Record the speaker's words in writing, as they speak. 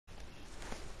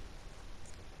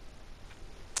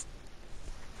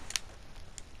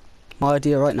My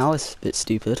idea right now is a bit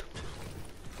stupid.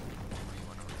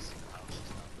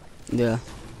 Yeah.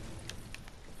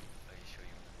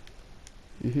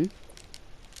 Mhm.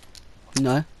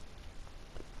 No.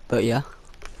 But yeah.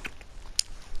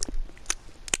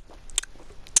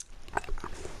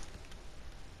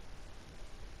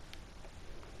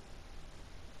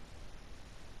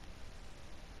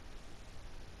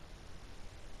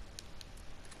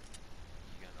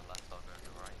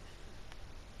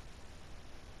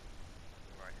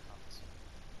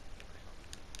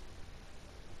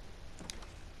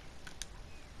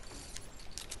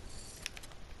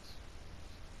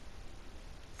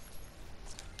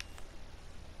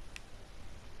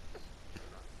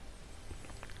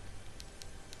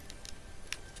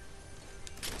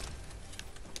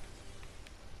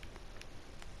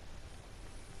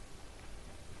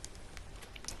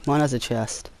 Mine has a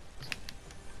chest.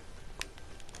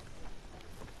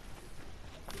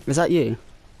 Is that you?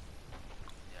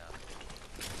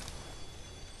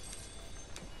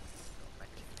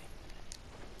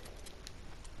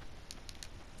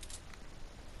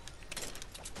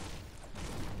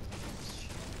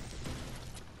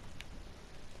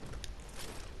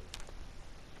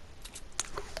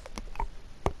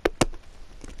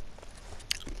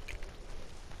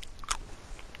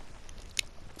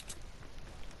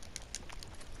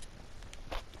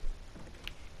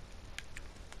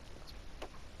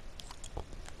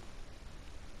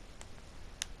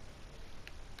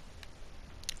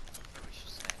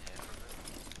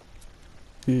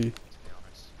 Hmm.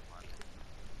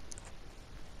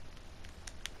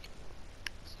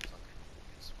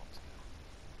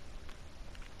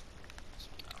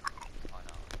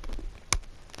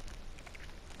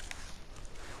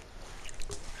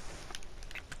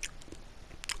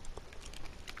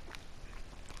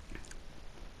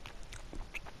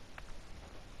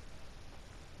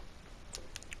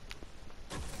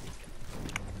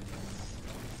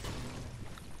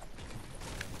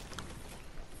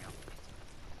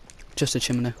 Just a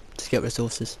chimney to get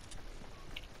resources.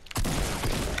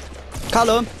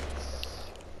 Callum!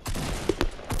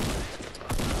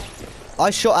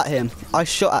 I shot at him. I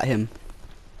shot at him.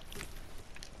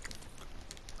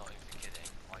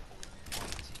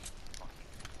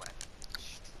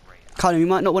 Callum, you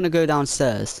might not want to go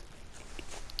downstairs.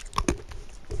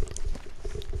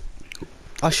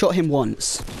 I shot him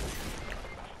once.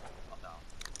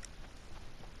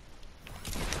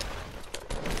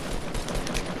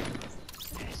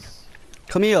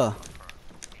 Come here.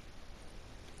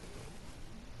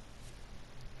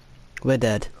 We're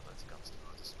dead.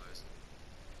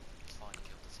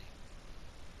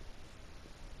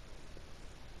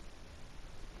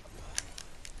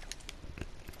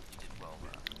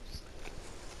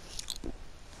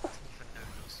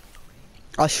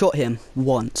 I shot him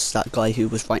once, that guy who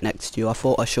was right next to you. I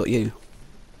thought I shot you.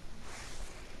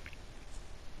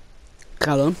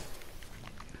 Callum.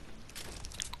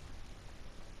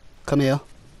 Come here.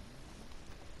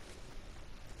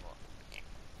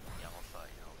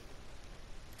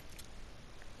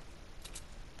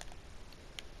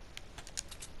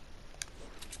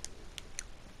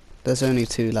 There's only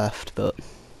 2 left, but...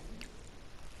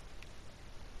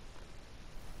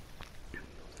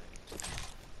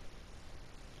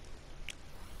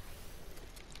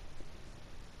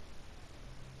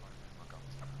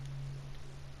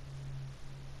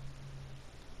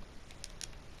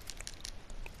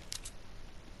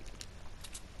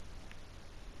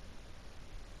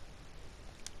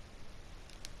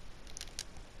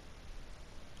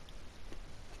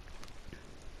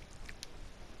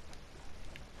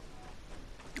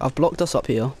 I've blocked us up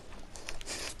here.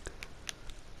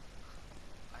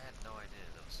 I had no idea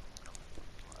there was someone coming.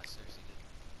 I seriously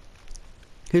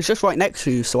didn't. He was just right next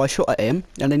to you, so I shot at him,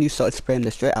 and then you started spraying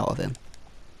the straight out of him.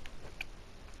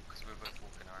 Because we were both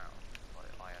walking around.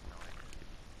 Like, I had no idea.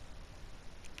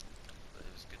 But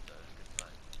it was good though, it was a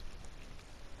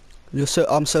good fight.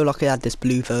 I'm so lucky I had this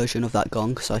blue version of that gun,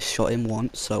 because I shot him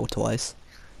once, or twice.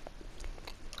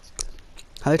 That's good.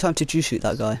 How many times did you shoot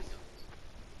that guy?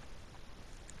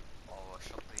 Oh, I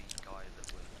shot the guy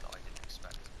that I didn't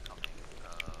expect coming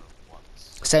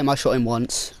once. Same, I shot him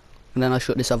once, and then I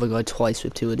shot this other guy twice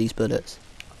with 2 of these bullets.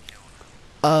 I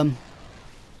killed him.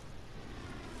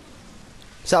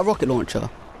 Is that a rocket launcher?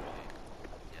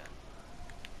 Yeah.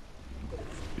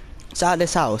 Is that at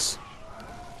this house? I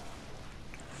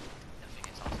think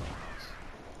it's outside the house.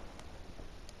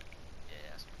 Yeah,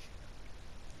 that's what you know.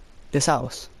 This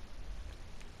house?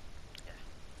 Yeah.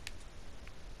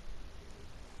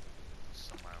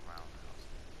 Somewhere around the house.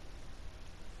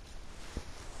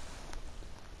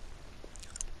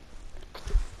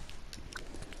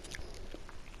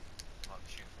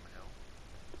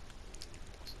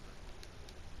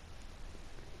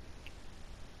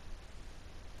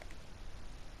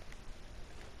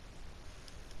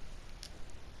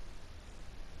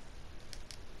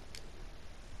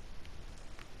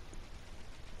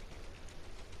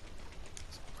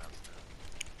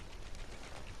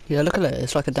 Yeah, look at it.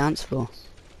 It's like a dance floor. So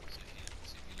if you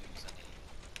lose any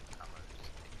ammo,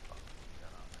 just pick it up and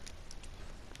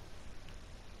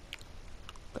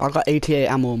get out. I got 88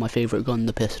 ammo on my favourite gun,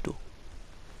 the pistol.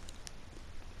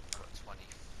 I got 20.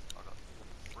 I got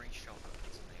 3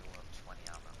 shotguns and they all have 20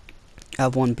 ammo. I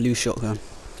have one blue shotgun.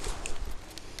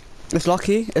 It's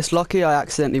lucky I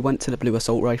accidentally went to the blue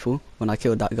assault rifle when I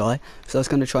killed that guy. So I was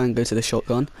going to try and go to the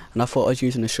shotgun, and I thought I was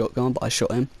using a shotgun, but I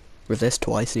shot him with this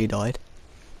twice and he died.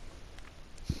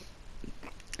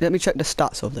 Let me check the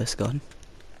stats of this gun.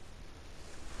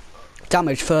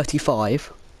 Damage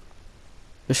 35.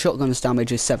 The shotgun's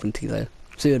damage is 70 though,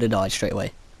 so he would have died straight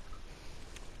away.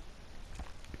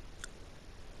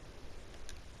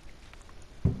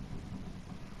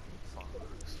 Fuck. We're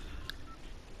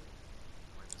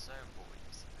in the zone,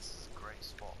 boys. This is a great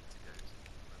spot to go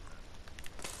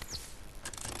to.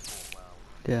 Oh, well.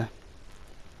 Yeah.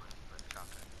 Put in the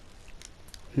traffic.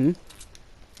 Hmm? Put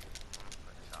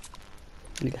in the traffic.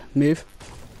 Yeah. Move.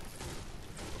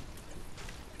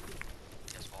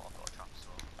 Guess what? I've got a trap as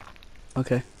well.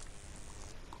 Okay. Wait,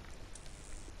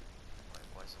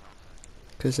 why is it not there?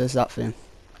 Because there's that thing.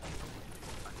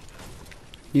 I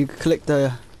need to You click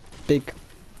the big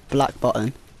black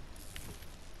button.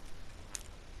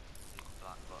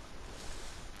 black button.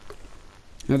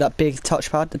 You know that big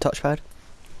touchpad, the touchpad?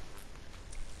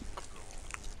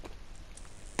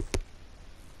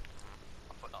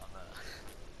 I'll put that on there.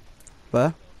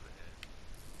 Where?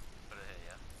 Put it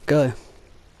here. Put it here, yeah? Go.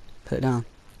 Put it down.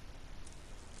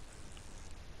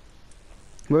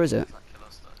 Where is it? Does that kill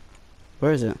us though?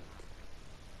 Where is it?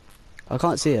 I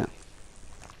can't see it.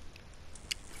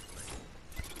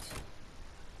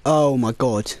 Oh my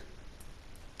god.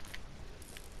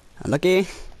 Unlucky.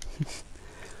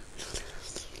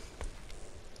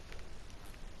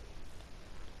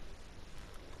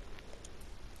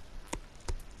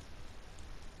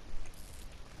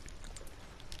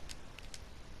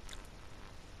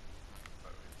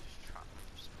 But we've just trapped.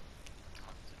 Just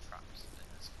tons of traps in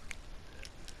this fucking bit.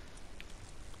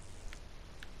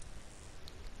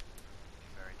 Be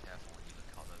very careful when you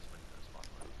look out those windows, by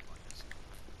the way. Like this.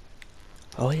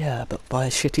 Oh yeah, but by a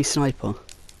shitty sniper.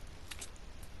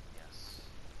 Yes.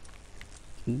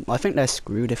 I think they're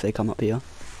screwed if they come up here.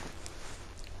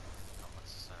 Not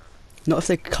necessarily. Not if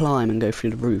they climb and go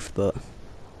through the roof, but...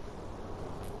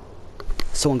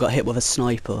 Someone got hit with a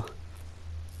sniper.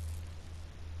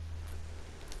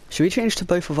 Should we change to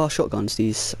both of our shotguns,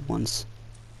 these ones?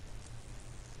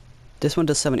 This one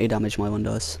does 70 damage, my one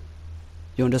does.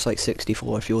 Your one does like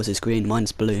 64 if yours is green,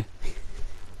 mine's blue. Mine's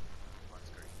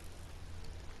green.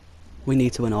 We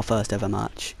need to win our first ever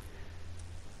match.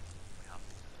 We have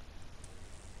to.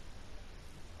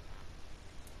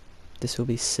 This will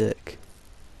be sick.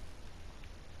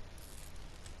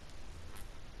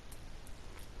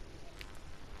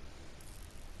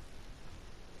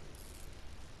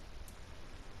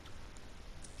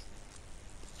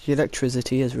 The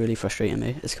electricity is really frustrating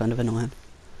me. It's kind of annoying.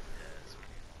 Yeah, it's really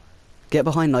annoying. Get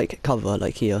behind like cover,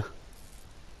 like here.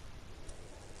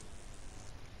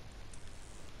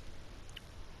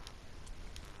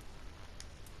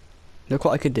 Look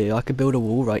what I could do. I could build a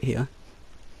wall right here.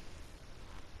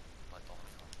 Like Donald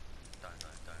Trump. Don't.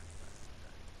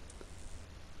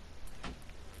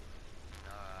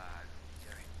 No,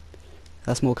 Jerry.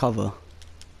 That's more cover.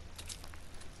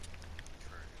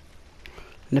 True.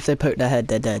 And if they poke their head,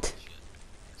 they're dead. Shit.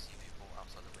 I see people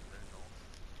outside the window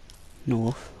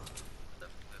north. North.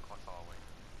 They're quite far away.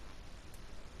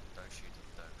 Don't shoot them,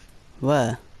 don't shoot them. Where?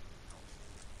 North.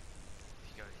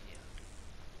 If you go here.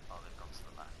 Oh, they've gone to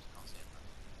the left. Can't see it now.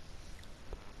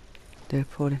 They're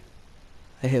probably...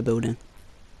 I hear building.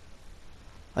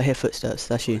 I hear footsteps.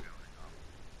 That's you.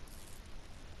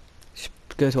 Just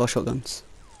go to our shotguns.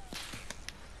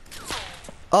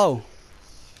 Oh!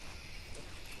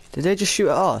 Did they just shoot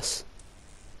at us?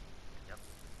 Yep.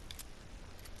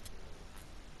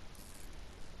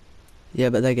 Yeah,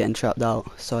 but they're getting trapped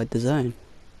outside the zone.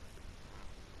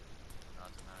 I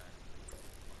don't know.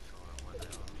 Not sure where they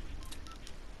are.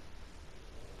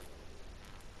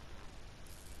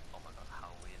 Oh my god, how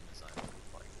are we in the zone?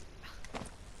 Like,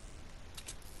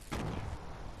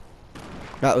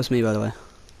 That was me, by the way.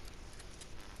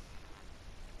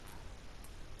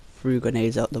 Threw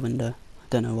grenades out the window. I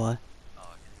don't know why. oh,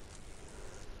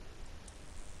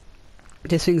 okay.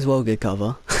 This thing's well good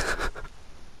cover.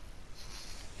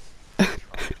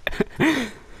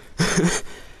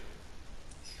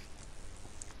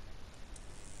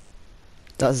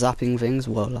 That zapping thing's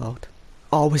well loud.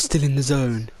 Oh, we're still in the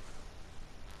zone.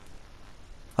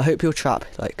 I hope your trap,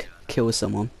 like, kills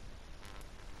someone.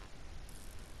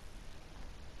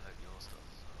 I hope yours does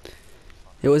as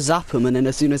well. It will zap them, and then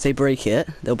as soon as they break it,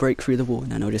 they'll break through the wall,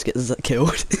 and then they'll just get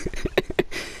killed.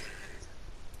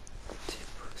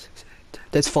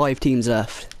 There's 5 teams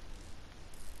left.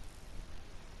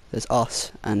 There's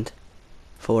us and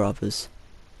 4 others.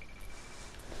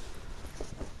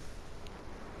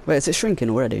 Wait, is it shrinking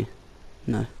already?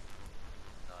 No.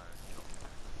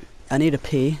 I need a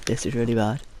pee. This is really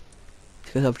bad.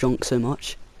 Because I've drunk so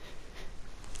much.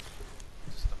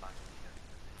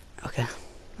 Okay,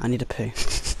 I need a poo.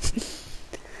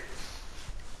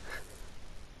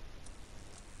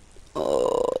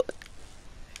 Oh.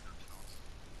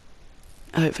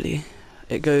 Hopefully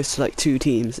it goes to like 2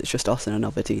 teams. It's just us and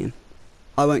another team.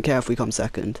 I won't care if we come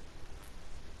second.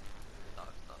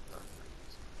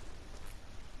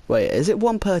 Wait, is it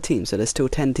 1 per team, so there's still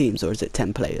 10 teams, or is it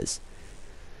 10 players?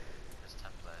 There's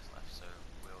 10 players left, so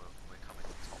we're coming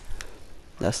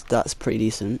top. That's pretty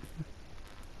decent.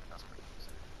 That's pretty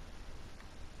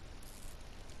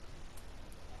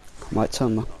decent. Might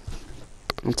turn my...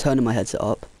 I'm turning my headset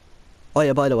up. Oh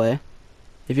yeah, by the way,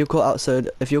 if you're caught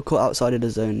outside of the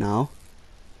zone now,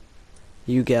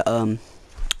 you get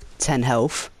 10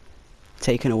 health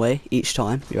taken away each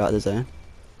time you're out of the zone.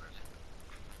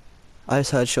 I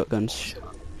just heard shotguns.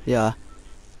 Yeah.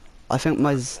 I think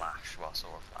my... Flash, well, I saw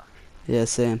a flash. Yeah,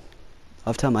 same.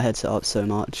 I've turned my headset up so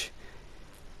much.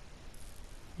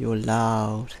 You're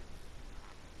loud.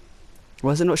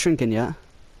 Why is it not shrinking yet?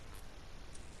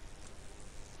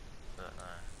 I don't know.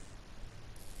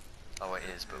 Oh, it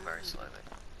is, but very slowly.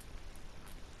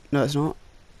 No, it's not.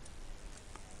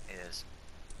 It is.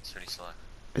 It's really slow.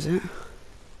 Is it?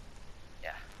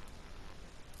 Yeah.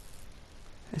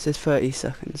 It says 30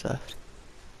 seconds left.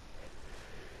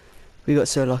 We got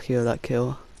so lucky with that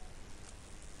kill.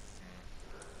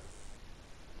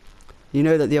 You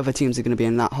know that the other teams are going to be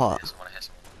in that hut. Just wanna hit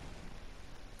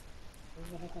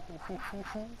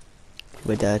someone.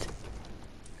 We're dead.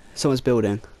 Someone's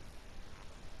building.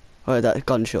 Oh, that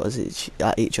gunshot is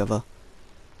at each other.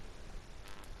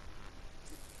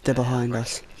 They're behind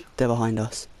us. They're behind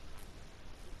us.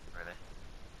 Really?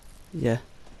 Yeah.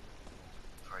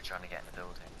 Probably trying to get in the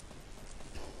building.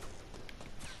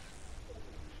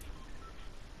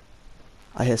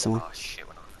 I hear someone. Oh shit,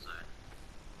 we're not in the zone.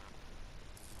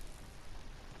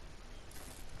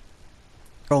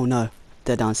 Oh no,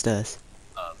 they're downstairs.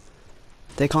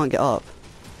 They can't get up.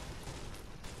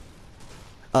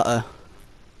 Uh-oh.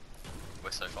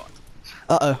 We're so fucked.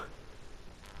 Uh-oh.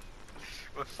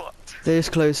 We're fucked. They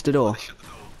just closed the door. They shut the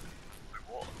door. Wait,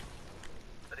 what?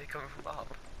 Are they coming from up?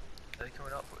 Are they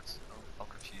coming upwards? I'm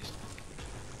confused.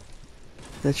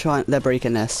 They're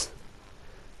breaking this.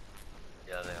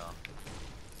 Yeah, they are.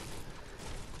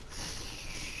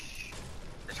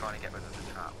 They're trying to get rid of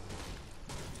the trap.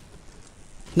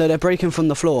 No, they're breaking from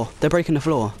the floor. They're breaking the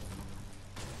floor.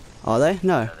 Are they?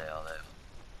 No. Yeah, they are.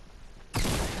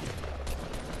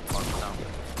 One down.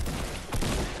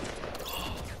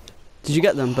 Did you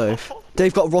get them both?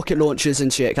 They've got rocket launchers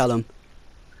and shit, Callum.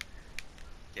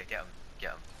 Yeah, get them. Get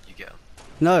them. You get them.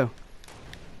 No.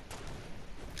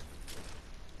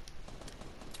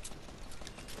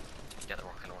 Get the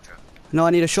rocket launcher. No, I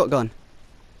need a shotgun.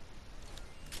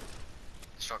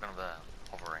 Shotgun over there,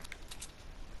 hovering.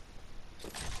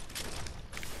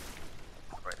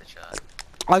 Break the chair.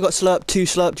 I got 2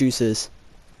 slurp juices.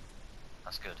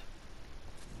 That's good.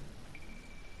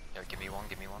 Yo, give me one,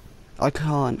 give me one. I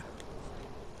can't. There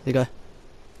you go.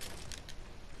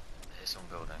 Here's some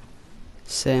building.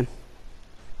 Same.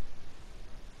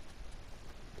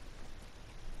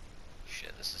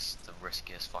 Shit, this is the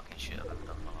riskiest fucking shit I've ever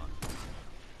done in my life.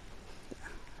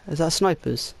 Is that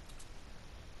snipers?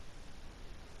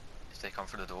 If they come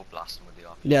through the door, blast them with the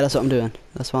RPG. Yeah, that's what I'm doing.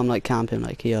 That's why I'm like camping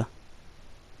like here.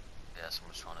 Yeah,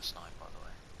 someone's trying to snipe, by the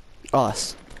way.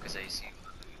 Us. Because they see the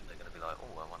loot, they're gonna be like,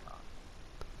 oh, I want that.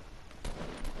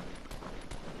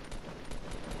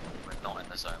 We're not in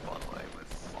the zone, by the way. We're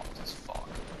fucked as fuck.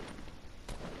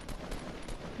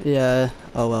 Yeah.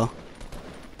 Oh well.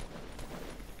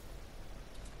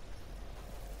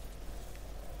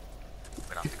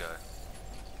 We're gonna have to go.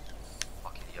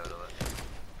 Fucking YOLO it.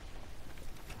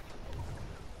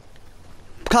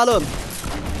 Callum.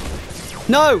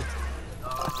 No.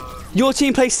 Your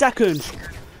team placed second.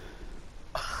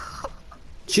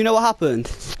 Do you know what happened?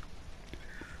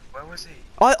 Where was he?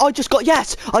 I just got,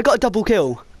 yes, I got a double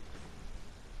kill.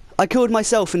 I killed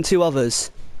myself and 2 others.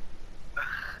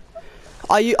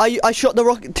 I shot the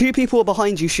rocket. 2 people were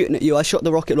behind you shooting at you. I shot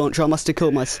the rocket launcher. I must have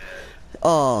killed myself.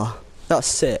 Oh, that's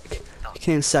sick. You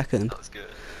came second. That was good.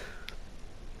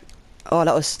 Oh,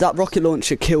 that rocket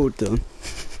launcher killed them.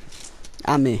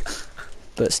 And me.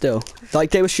 But still,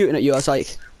 like they were shooting at you. I was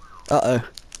like, uh-oh.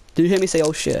 Did you hear me say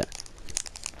oh shit?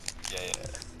 Yeah, yeah.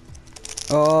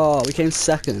 Oh, we came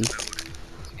second.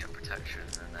 To get protection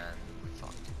and then we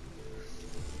fucked.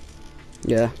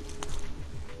 Yeah.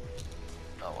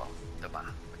 Oh well, no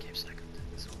matter. We came second.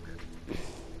 It's all good.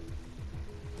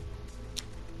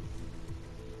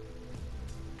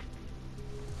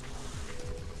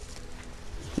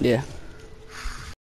 Yeah.